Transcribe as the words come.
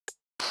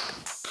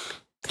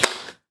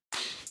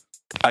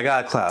I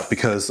gotta clap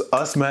because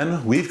us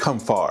men, we've come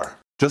far.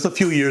 Just a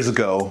few years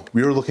ago,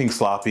 we were looking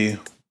sloppy.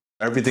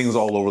 Everything's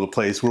all over the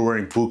place. We're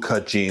wearing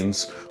bootcut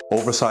jeans,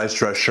 oversized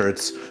dress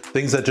shirts,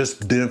 things that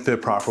just didn't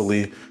fit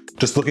properly,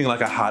 just looking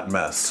like a hot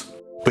mess.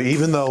 But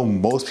even though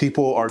most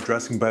people are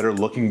dressing better,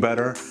 looking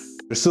better,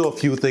 there's still a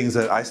few things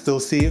that I still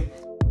see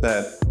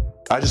that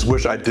I just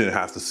wish I didn't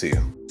have to see.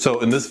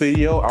 So in this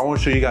video, I want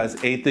to show you guys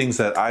 8 things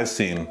that I've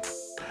seen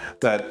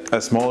that,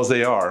 as small as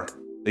they are,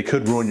 they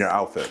could ruin your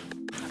outfit.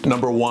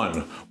 Number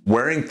 1,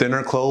 wearing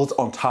thinner clothes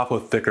on top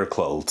of thicker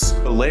clothes.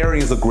 The layering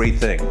is a great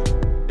thing.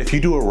 If you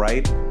do it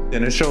right,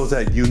 then it shows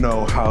that you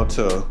know how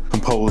to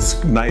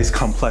compose nice,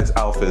 complex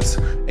outfits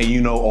and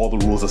you know all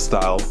the rules of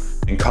style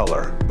and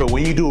color. But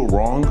when you do it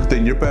wrong,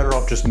 then you're better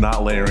off just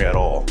not layering at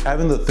all.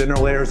 Having the thinner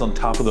layers on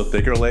top of the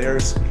thicker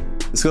layers,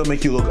 it's gonna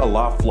make you look a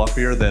lot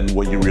fluffier than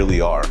what you really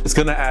are. It's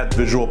gonna add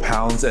visual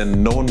pounds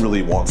and no one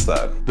really wants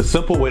that. The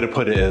simple way to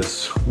put it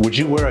is, would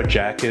you wear a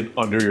jacket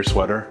under your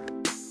sweater?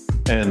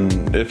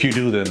 And if you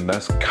do, then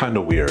that's kind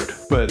of weird.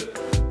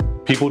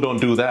 But people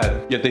don't do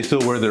that, yet they still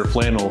wear their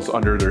flannels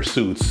under their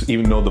suits,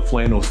 even though the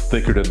flannel's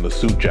thicker than the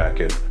suit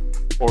jacket.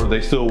 Or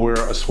they still wear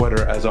a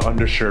sweater as an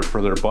undershirt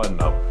for their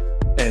button-up.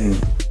 And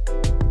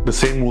the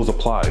same rules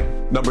apply.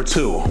 Number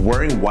 2,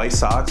 wearing white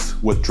socks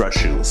with dress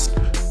shoes.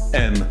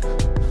 And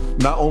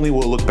not only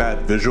will it look bad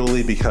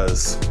visually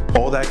because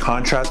all that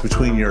contrast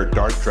between your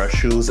dark dress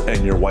shoes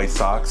and your white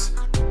socks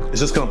is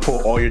just gonna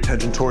pull all your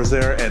attention towards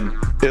there, and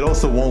it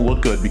also won't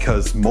look good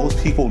because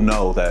most people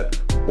know that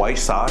white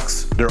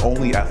socks, they're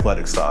only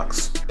athletic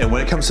socks. And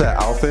when it comes to that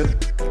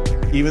outfit,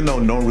 even though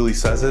no one really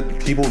says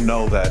it, people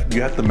know that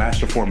you have to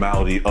match the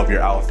formality of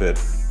your outfit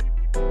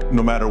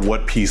no matter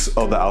what piece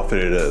of the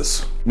outfit it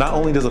is. Not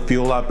only does it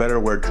feel a lot better to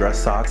wear dress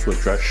socks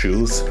with dress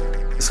shoes,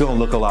 it's gonna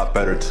look a lot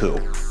better too.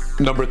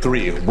 Number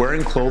 3,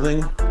 wearing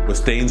clothing with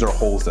stains or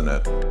holes in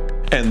it.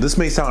 And this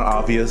may sound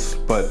obvious,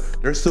 but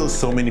there's still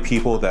so many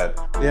people that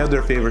they have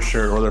their favorite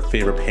shirt or their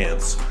favorite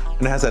pants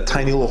and it has that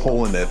tiny little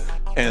hole in it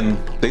and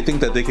they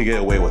think that they could get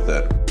away with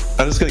it.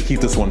 I'm just gonna keep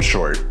this one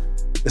short.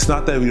 It's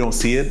not that we don't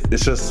see it,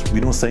 it's just we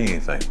don't say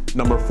anything.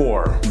 Number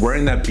 4,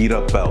 wearing that beat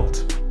up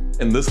belt.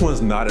 And this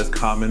one's not as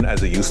common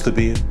as it used to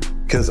be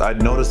because I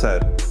noticed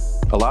that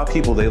a lot of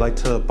people, they like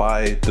to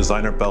buy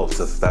designer belts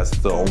if that's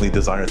the only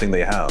designer thing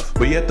they have.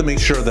 But you have to make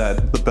sure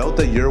that the belt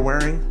that you're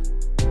wearing,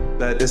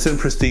 that it's in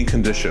pristine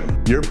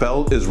condition. Your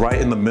belt is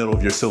right in the middle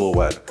of your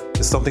silhouette.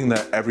 It's something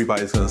that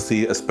everybody's gonna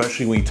see,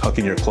 especially when you tuck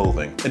in your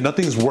clothing. And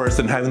nothing's worse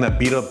than having that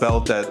beat up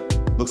belt that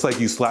looks like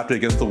you slapped it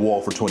against the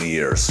wall for 20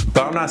 years.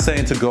 But I'm not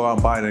saying to go out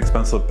and buy an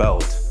expensive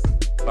belt.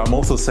 I'm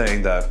also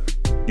saying that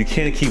you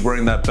can't keep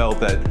wearing that belt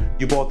that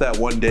you bought that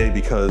one day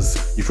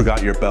because you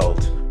forgot your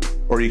belt.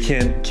 Or you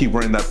can't keep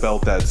wearing that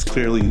belt that's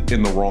clearly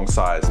in the wrong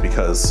size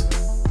because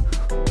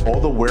all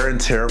the wear and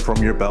tear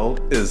from your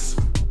belt is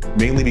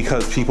mainly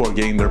because people are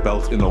getting their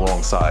belts in the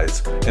wrong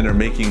size and they're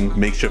making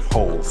makeshift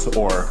holes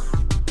or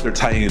they're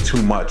tightening it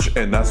too much,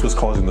 and that's what's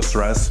causing the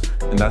stress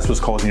and that's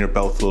what's causing your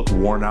belt to look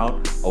worn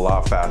out a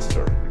lot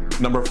faster.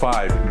 Number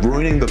 5,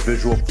 ruining the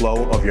visual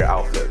flow of your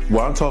outfit.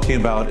 What I'm talking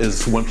about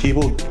is when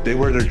people, they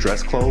wear their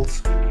dress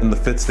clothes and the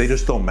fits, they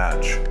just don't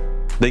match.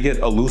 They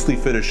get a loosely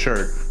fitted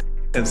shirt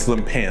and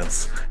slim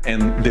pants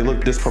and they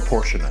look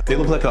disproportionate. They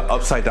look like an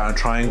upside down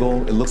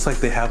triangle. It looks like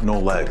they have no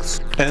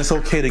legs. And it's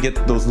okay to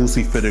get those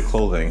loosely fitted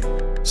clothing.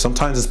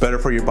 Sometimes it's better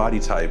for your body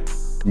type,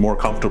 more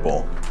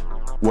comfortable,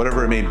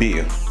 whatever it may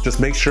be. Just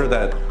make sure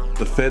that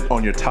the fit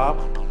on your top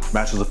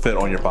matches the fit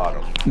on your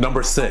bottom.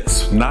 Number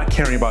 6, not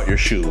caring about your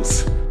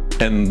shoes.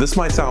 And this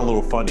might sound a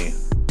little funny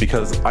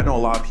because I know a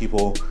lot of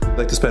people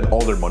like to spend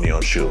all their money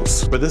on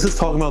shoes. But this is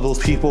talking about those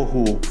people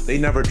who, they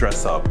never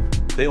dress up.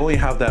 They only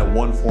have that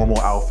one formal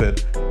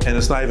outfit and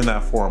it's not even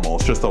that formal.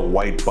 It's just a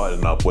white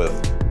button up with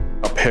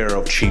a pair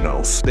of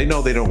chinos. They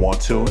know they don't want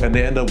to and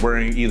they end up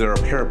wearing either a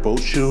pair of boat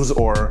shoes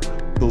or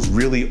those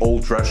really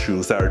old dress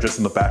shoes that are just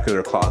in the back of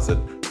their closet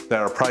that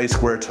are probably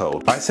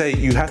square-toed. I say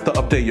you have to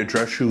update your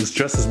dress shoes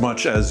just as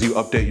much as you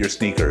update your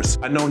sneakers.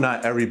 I know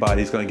not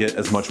everybody's gonna get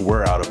as much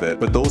wear out of it,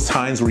 but those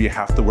times where you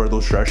have to wear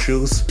those dress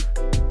shoes,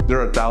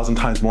 they're 1,000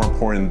 times more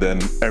important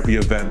than every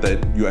event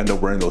that you end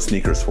up wearing those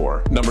sneakers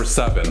for. Number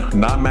 7,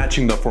 not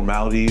matching the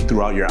formality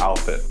throughout your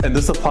outfit. And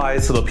this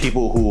applies to the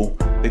people who,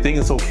 they think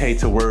it's okay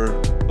to wear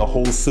the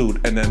whole suit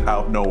and then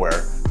out of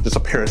nowhere, just a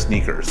pair of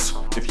sneakers.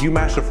 If you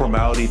match the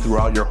formality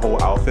throughout your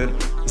whole outfit,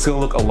 it's gonna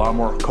look a lot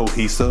more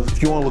cohesive.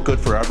 If you wanna look good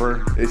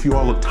forever, if you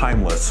wanna look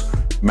timeless,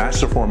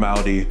 match the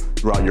formality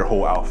throughout your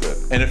whole outfit.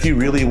 And if you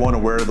really wanna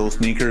wear those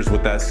sneakers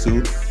with that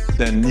suit,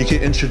 then you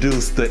can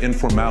introduce the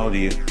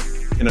informality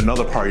in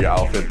another part of your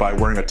outfit by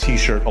wearing a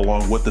t-shirt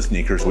along with the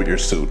sneakers with your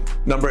suit.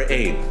 Number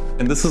 8,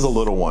 and this is a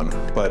little one,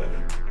 but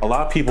a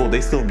lot of people, they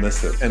still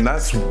miss it, and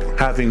that's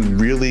having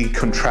really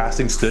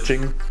contrasting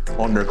stitching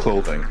on their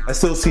clothing. I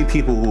still see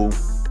people who,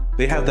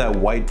 they have that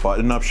white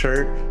button-up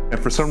shirt, and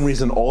for some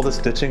reason all the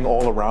stitching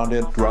all around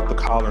it, throughout the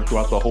collar,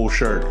 throughout the whole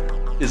shirt,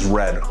 is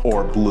red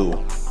or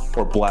blue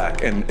or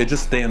black, and it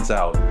just stands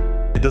out.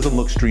 It doesn't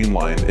look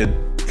streamlined. It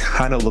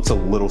kind of looks a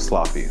little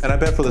sloppy. And I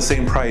bet for the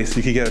same price,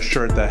 you could get a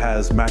shirt that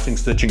has matching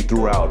stitching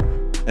throughout,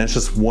 and it's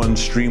just one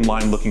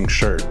streamlined looking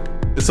shirt.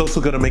 It's also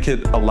gonna make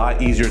it a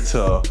lot easier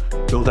to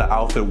build an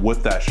outfit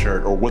with that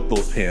shirt or with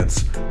those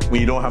pants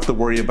when you don't have to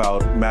worry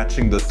about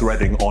matching the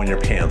threading on your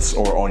pants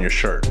or on your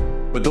shirt.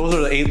 But those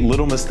are the 8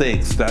 little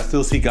mistakes that I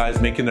still see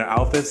guys making their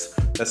outfits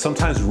that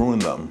sometimes ruin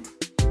them.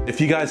 If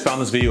you guys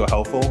found this video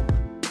helpful,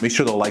 make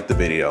sure to like the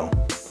video.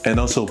 And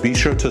also be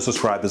sure to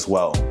subscribe as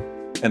well.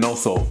 And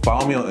also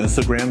follow me on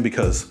Instagram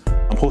because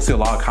I'm posting a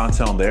lot of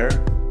content on there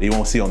that you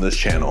won't see on this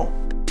channel.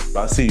 But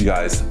I'll see you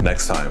guys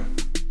next time.